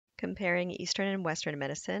Comparing Eastern and Western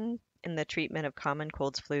medicine in the treatment of common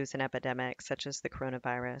colds, flus, and epidemics such as the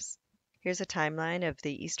coronavirus. Here's a timeline of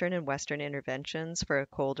the Eastern and Western interventions for a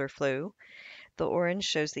cold or flu. The orange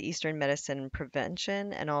shows the Eastern medicine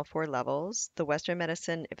prevention and all four levels. The Western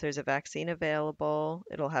medicine, if there's a vaccine available,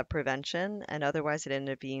 it'll have prevention, and otherwise it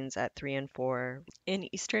intervenes at 3 and 4. In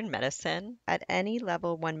Eastern medicine, at any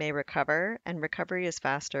level one may recover, and recovery is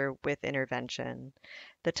faster with intervention.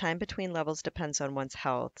 The time between levels depends on one's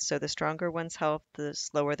health, so the stronger one's health, the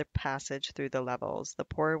slower the passage through the levels. The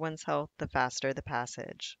poorer one's health, the faster the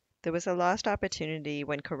passage. There was a lost opportunity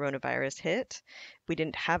when coronavirus hit. We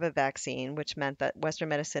didn't have a vaccine, which meant that Western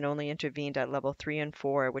medicine only intervened at level 3 and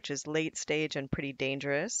 4, which is late stage and pretty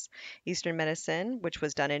dangerous. Eastern medicine, which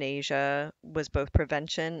was done in Asia, was both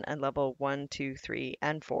prevention and level 1, 2, 3,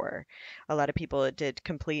 and 4. A lot of people did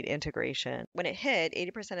complete integration. When it hit,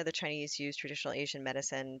 80% of the Chinese used traditional Asian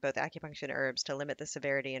medicine, both acupuncture and herbs, to limit the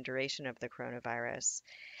severity and duration of the coronavirus.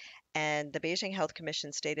 And the Beijing Health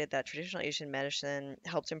Commission stated that traditional Asian medicine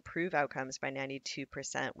helped improve outcomes by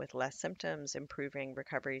 92% with less symptoms, improving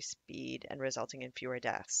recovery speed and resulting in fewer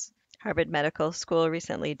deaths. Harvard Medical School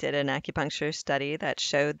recently did an acupuncture study that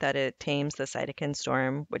showed that it tames the cytokine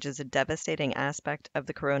storm, which is a devastating aspect of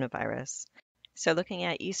the coronavirus. So, looking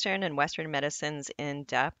at Eastern and Western medicines in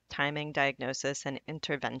depth, timing, diagnosis, and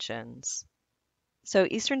interventions. So,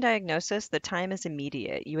 Eastern diagnosis, the time is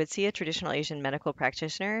immediate. You would see a traditional Asian medical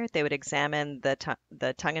practitioner. They would examine the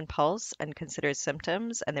tongue and pulse and consider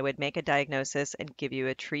symptoms, and they would make a diagnosis and give you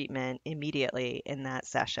a treatment immediately in that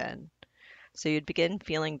session. So, you'd begin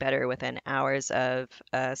feeling better within hours of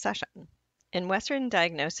a session. In Western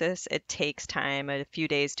diagnosis, it takes time, a few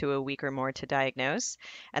days to a week or more to diagnose,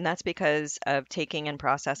 and that's because of taking and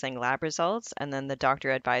processing lab results, and then the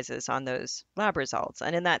doctor advises on those lab results.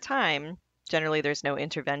 And in that time, generally, there's no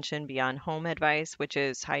intervention beyond home advice, which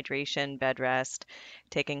is hydration, bed rest,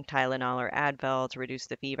 taking Tylenol or Advil to reduce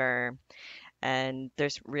the fever, and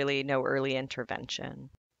there's really no early intervention.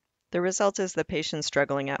 The result is the patient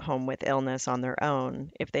struggling at home with illness on their own.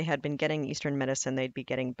 If they had been getting Eastern medicine, they'd be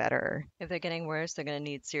getting better. If they're getting worse, they're going to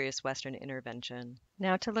need serious Western intervention.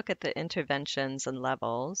 Now, to look at the interventions and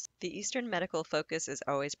levels, the Eastern medical focus is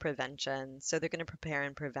always prevention. So they're going to prepare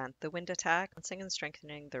and prevent the wind attack, balancing and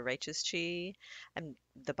strengthening the righteous qi and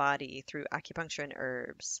the body through acupuncture and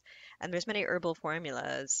herbs. And there's many herbal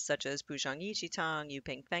formulas such as Buzhong Yi Qi Tong, Yu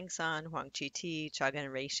Ping Feng San, Huang Qi Ti, Chagan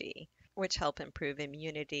Reishi, which help improve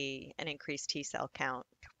immunity and increase T cell count.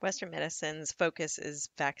 Western medicine's focus is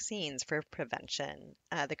vaccines for prevention.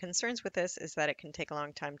 The concerns with this is that it can take a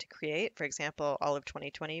long time to create. For example, all of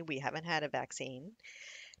 2020, we haven't had a vaccine.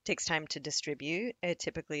 It takes time to distribute. It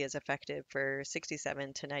typically is effective for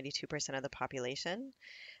 67 to 92% of the population.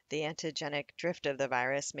 The antigenic drift of the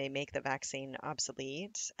virus may make the vaccine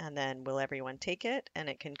obsolete, and then will everyone take it? And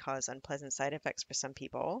it can cause unpleasant side effects for some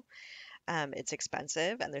people. It's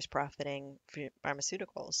expensive and there's profiting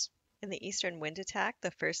pharmaceuticals. In the Eastern wind attack, the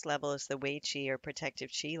first level is the Wei Qi or protective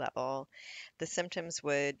Qi level. The symptoms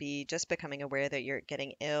would be just becoming aware that you're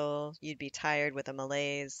getting ill, you'd be tired with a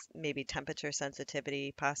malaise, maybe temperature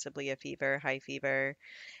sensitivity, possibly a fever, high fever,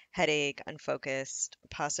 headache, unfocused,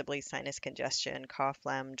 possibly sinus congestion, cough,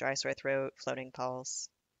 phlegm, dry sore throat, floating pulse.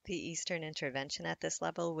 The Eastern intervention at this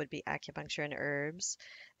level would be acupuncture and herbs.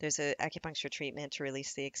 There's an acupuncture treatment to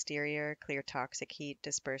release the exterior, clear toxic heat,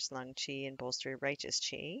 disperse lung qi, and bolster righteous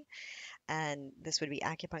qi. And this would be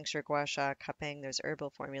acupuncture, gua sha, cupping. There's herbal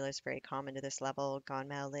formulas very common to this level, Gon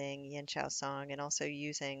Mao Ling, Yin Chao Song, and also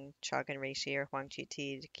using Chagan Reishi or Huang Qi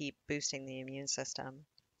Ti to keep boosting the immune system.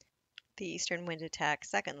 The Eastern wind attack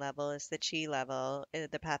second level is the Qi level.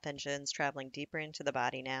 The pathogens traveling deeper into the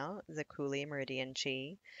body now, the Kuli Meridian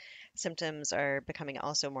Qi. Symptoms are becoming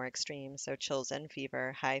also more extreme, so chills and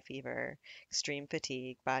fever, high fever, extreme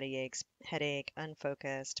fatigue, body aches, headache,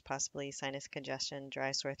 unfocused, possibly sinus congestion,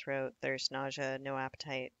 dry sore throat, thirst, nausea, no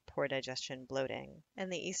appetite, poor digestion, bloating.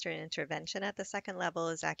 And the Eastern intervention at the second level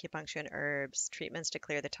is acupuncture and herbs, treatments to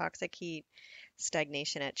clear the toxic heat,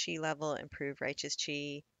 stagnation at qi level, improve righteous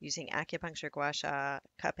qi, using acupuncture, gua sha,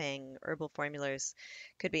 cupping, herbal formulas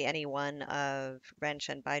could be any one of Ren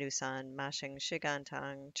Shen Baidu San, Ma Sheng Shigan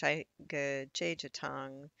Tang, Chai Ge Jie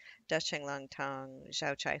Tang, Da Cheng Lang Tang,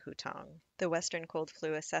 Zhao Chai Hu Tang. The Western cold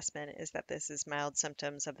flu assessment is that this is mild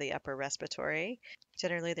symptoms of the upper respiratory.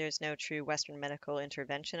 Generally, there's no true Western medical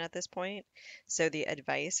intervention at this point, so the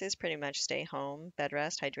advice is pretty much stay home, bed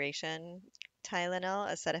rest, hydration. Tylenol,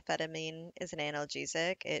 acetaminophen, is an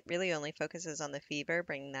analgesic. It really only focuses on the fever,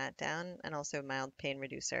 bringing that down, and also mild pain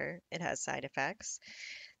reducer. It has side effects.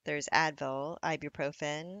 There's Advil,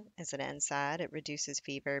 ibuprofen is an NSAID. It reduces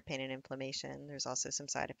fever, pain, and inflammation. There's also some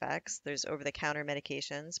side effects. There's over-the-counter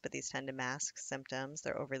medications, but these tend to mask symptoms.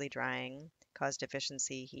 They're overly drying, cause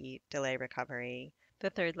deficiency, heat, delay recovery. The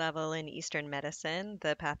third level in Eastern medicine,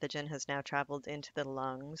 the pathogen has now traveled into the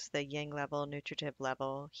lungs, the Yang level, nutritive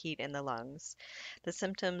level, heat in the lungs. The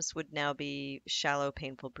symptoms would now be shallow,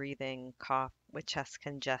 painful breathing, cough with chest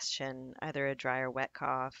congestion, either a dry or wet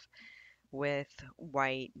cough, with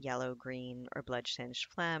white, yellow, green, or blood-tinged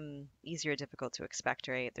phlegm, easy or difficult to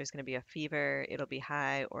expectorate. There's going to be a fever, it'll be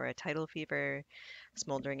high or a tidal fever,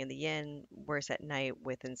 smoldering in the yin, worse at night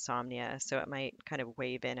with insomnia, so it might kind of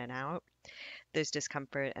wave in and out. There's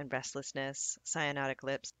discomfort and restlessness, cyanotic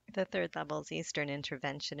lips. The third level's Eastern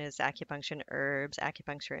intervention is acupuncture and herbs.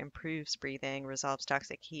 Acupuncture improves breathing, resolves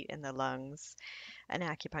toxic heat in the lungs. An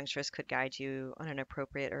acupuncturist could guide you on an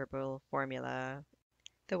appropriate herbal formula.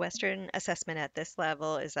 The Western assessment at this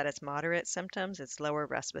level is that it's moderate symptoms, it's lower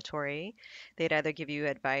respiratory. They'd either give you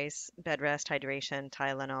advice, bed rest, hydration,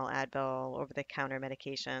 Tylenol, Advil, over-the-counter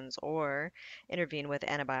medications, or intervene with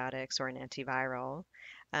antibiotics or an antiviral.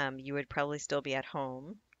 You would probably still be at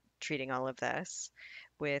home treating all of this.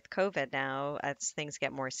 With COVID now, as things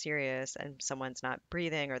get more serious and someone's not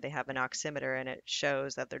breathing or they have an oximeter and it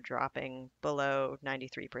shows that they're dropping below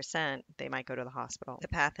 93%, they might go to the hospital. The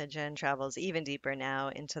pathogen travels even deeper now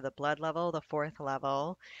into the blood level, the fourth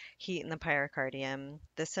level, heat in the pericardium.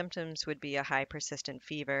 The symptoms would be a high persistent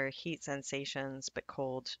fever, heat sensations, but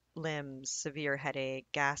cold limbs, severe headache,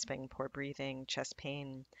 gasping, poor breathing, chest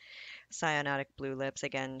pain. Cyanotic blue lips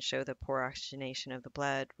again show the poor oxygenation of the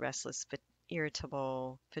blood, restless,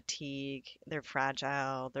 irritable, fatigue. They're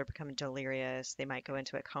fragile, they're becoming delirious, they might go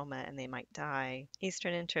into a coma and they might die.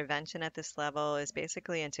 Eastern intervention at this level is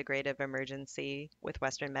basically integrative emergency with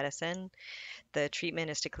Western medicine. The treatment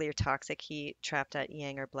is to clear toxic heat trapped at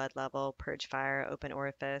yang or blood level, purge fire, open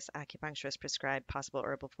orifice, acupuncturist prescribed possible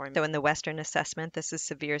herbal formula. So in the Western assessment, this is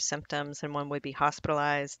severe symptoms and one would be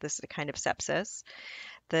hospitalized. This is a kind of sepsis.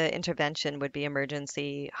 The intervention would be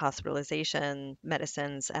emergency hospitalization,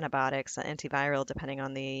 medicines, antibiotics, antiviral, depending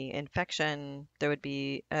on the infection. There would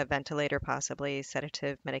be a ventilator, possibly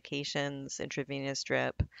sedative medications, intravenous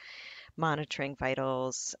drip, monitoring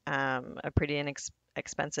vitals, a pretty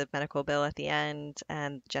expensive medical bill at the end,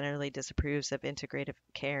 and generally disapproves of integrative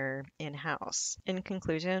care in-house. In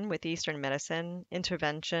conclusion, with Eastern medicine,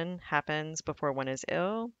 intervention happens before one is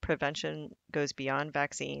ill. Prevention goes beyond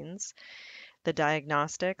vaccines. The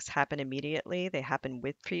diagnostics happen immediately. They happen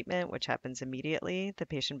with treatment, which happens immediately. The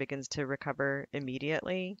patient begins to recover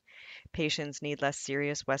immediately. Patients need less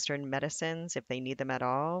serious Western medicines if they need them at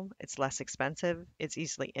all. It's less expensive, it's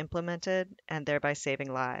easily implemented, and thereby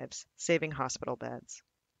saving lives, saving hospital beds.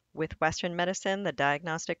 With Western medicine, the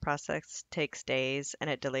diagnostic process takes days and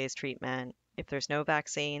it delays treatment. If there's no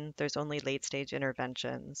vaccine, there's only late stage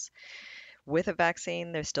interventions. With a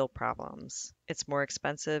vaccine, there's still problems. It's more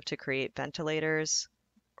expensive to create ventilators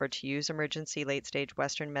or to use emergency late stage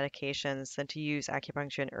Western medications than to use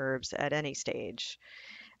acupuncture and herbs at any stage.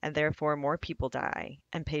 And therefore, more people die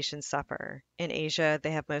and patients suffer. In Asia,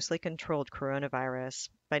 they have mostly controlled coronavirus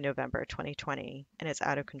by November 2020, and it's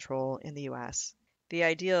out of control in the US. The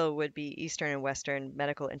ideal would be Eastern and Western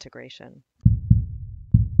medical integration.